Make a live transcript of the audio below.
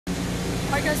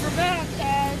Alright guys, we're back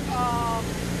and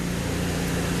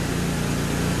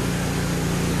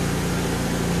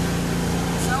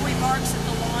Zoe barks at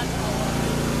the lawnmower.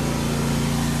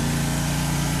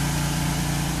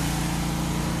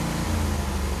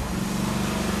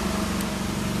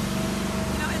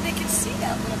 You know, and they can see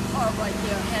that little part right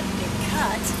there had been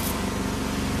cut.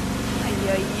 Ay,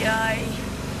 ay, ay.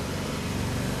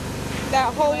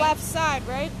 That whole left side,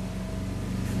 right?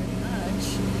 Pretty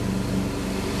much.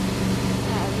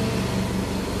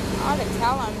 I ought to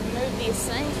tell him, move these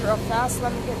things real fast,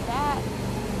 let me get that.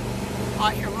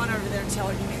 Alright, here, run over there and tell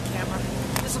her, give me the camera.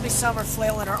 This will be Summer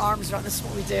flailing her arms around. This is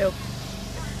what we do.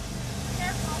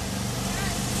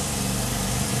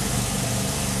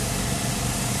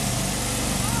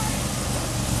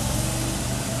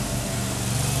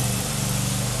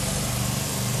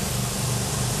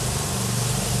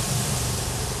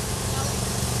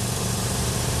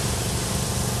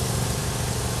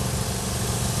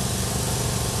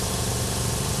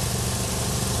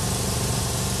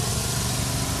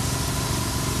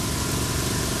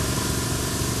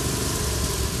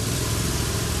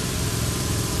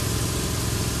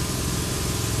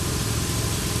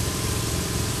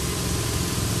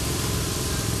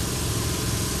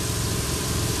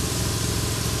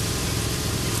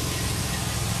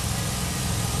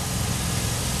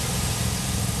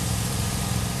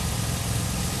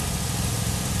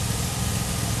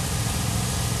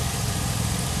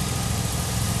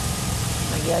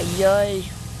 Yay, yay.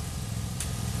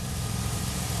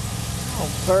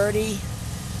 Oh, Bertie.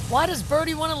 Why does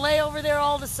Bertie want to lay over there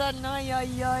all of a sudden? Ay,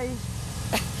 ay, ay.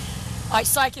 I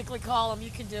psychically call him. You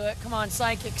can do it. Come on,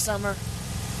 psychic, Summer.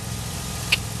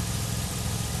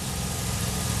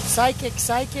 Psychic,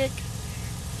 psychic.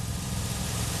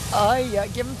 Ay, yeah.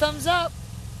 Give him thumbs up.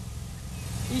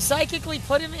 You psychically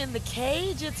put him in the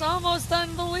cage? It's almost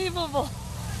unbelievable.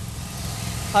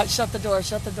 All right, shut the door,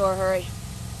 hurry.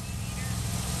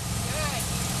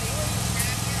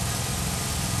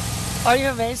 Are you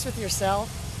amazed with yourself?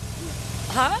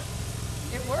 Huh?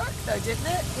 It worked though, didn't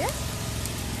it? Yeah.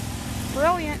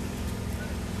 Brilliant.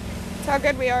 That's how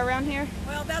good we are around here.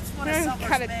 Well, that's one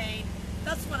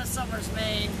of Summer's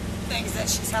main things that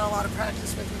she's had a lot of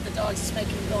practice with the dogs, is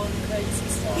making them go on the crates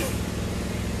and stuff.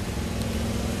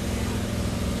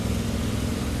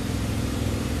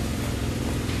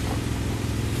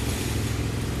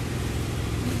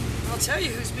 I'll tell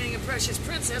you who's being a precious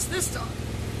princess, this dog.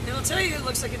 And I'll tell you who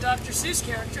looks like a Dr. Seuss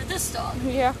character, this dog.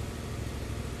 Yeah.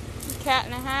 Cat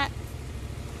in a hat.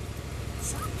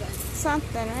 Something.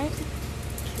 Something, right?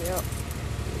 Cute.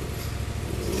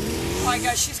 Alright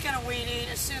guys, she's gonna weed eat.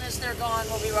 As soon as they're gone,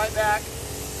 we'll be right back.